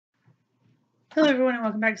Hello, everyone, and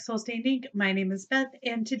welcome back to Soul Stained Ink. My name is Beth,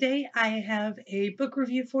 and today I have a book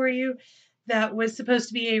review for you that was supposed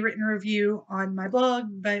to be a written review on my blog,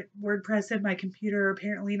 but WordPress and my computer are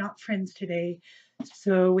apparently not friends today.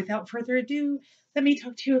 So, without further ado, let me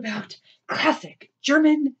talk to you about classic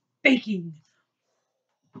German baking.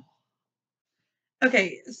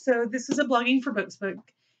 Okay, so this is a blogging for books book,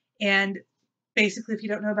 and basically, if you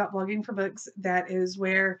don't know about blogging for books, that is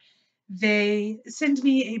where they send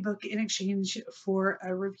me a book in exchange for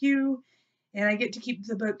a review, and I get to keep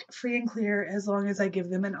the book free and clear as long as I give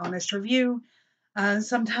them an honest review.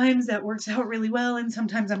 Sometimes that works out really well, and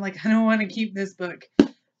sometimes I'm like, I don't want to keep this book.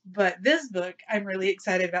 But this book I'm really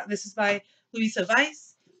excited about. This is by Louisa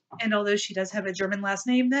Weiss, and although she does have a German last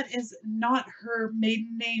name, that is not her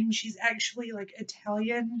maiden name. She's actually like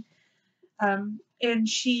Italian. And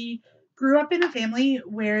she grew up in a family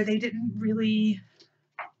where they didn't really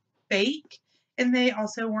bake, and they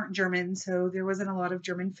also weren't German, so there wasn't a lot of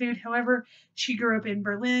German food. However, she grew up in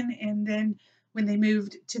Berlin, and then when they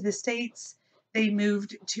moved to the States, they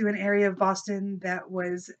moved to an area of Boston that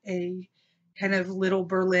was a kind of little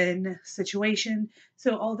Berlin situation.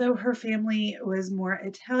 So, although her family was more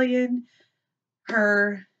Italian,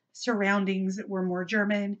 her surroundings were more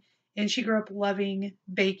German, and she grew up loving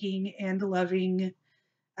baking and loving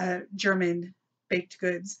German baked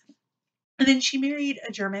goods. And then she married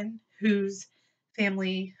a German whose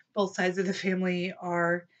family, both sides of the family,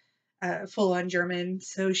 are full on German.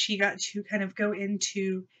 So she got to kind of go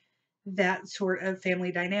into that sort of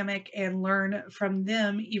family dynamic and learn from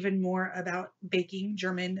them even more about baking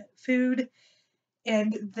German food.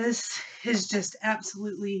 And this is just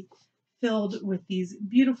absolutely filled with these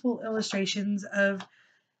beautiful illustrations of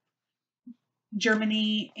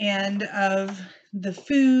Germany and of the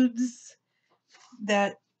foods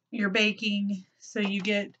that you're baking. So you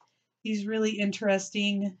get these really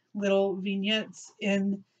interesting little vignettes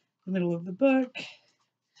in the middle of the book,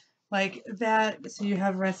 like that. So you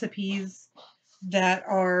have recipes that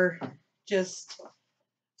are just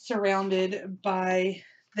surrounded by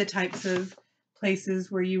the types of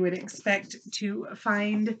places where you would expect to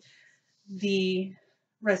find the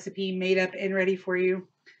recipe made up and ready for you.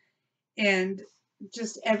 And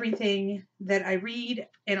just everything that I read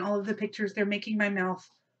and all of the pictures, they're making my mouth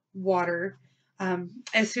water.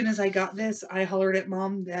 As soon as I got this, I hollered at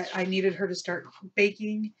mom that I needed her to start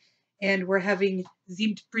baking, and we're having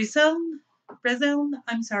Brezeln.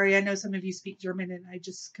 I'm sorry, I know some of you speak German and I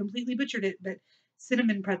just completely butchered it, but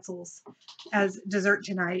cinnamon pretzels as dessert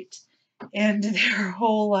tonight. And there are a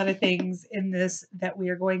whole lot of things in this that we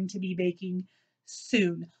are going to be baking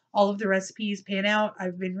soon. All of the recipes pan out.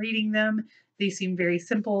 I've been reading them. They seem very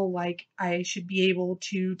simple, like I should be able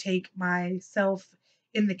to take myself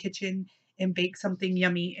in the kitchen and bake something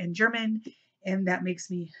yummy in German, and that makes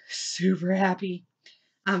me super happy.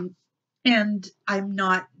 Um, and I'm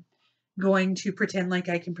not going to pretend like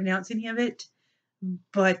I can pronounce any of it,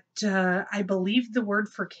 but I believe the word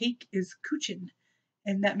for cake is Kuchen.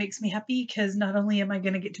 And that makes me happy because not only am I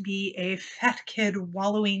going to get to be a fat kid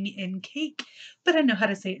wallowing in cake, but I know how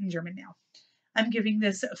to say it in German now. I'm giving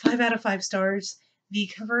this 5 out of 5 stars. The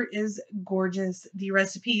cover is gorgeous. The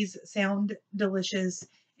recipes sound delicious,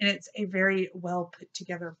 and it's a very well put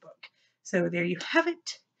together book. So there you have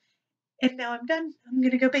it. And now I'm done. I'm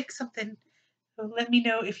going to go bake something. So let me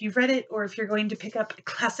know if you've read it or if you're going to pick up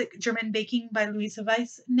Classic German Baking by Louisa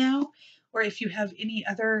Weiss now, or if you have any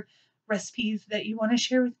other recipes that you want to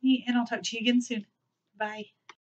share with me, and I'll talk to you again soon. Bye.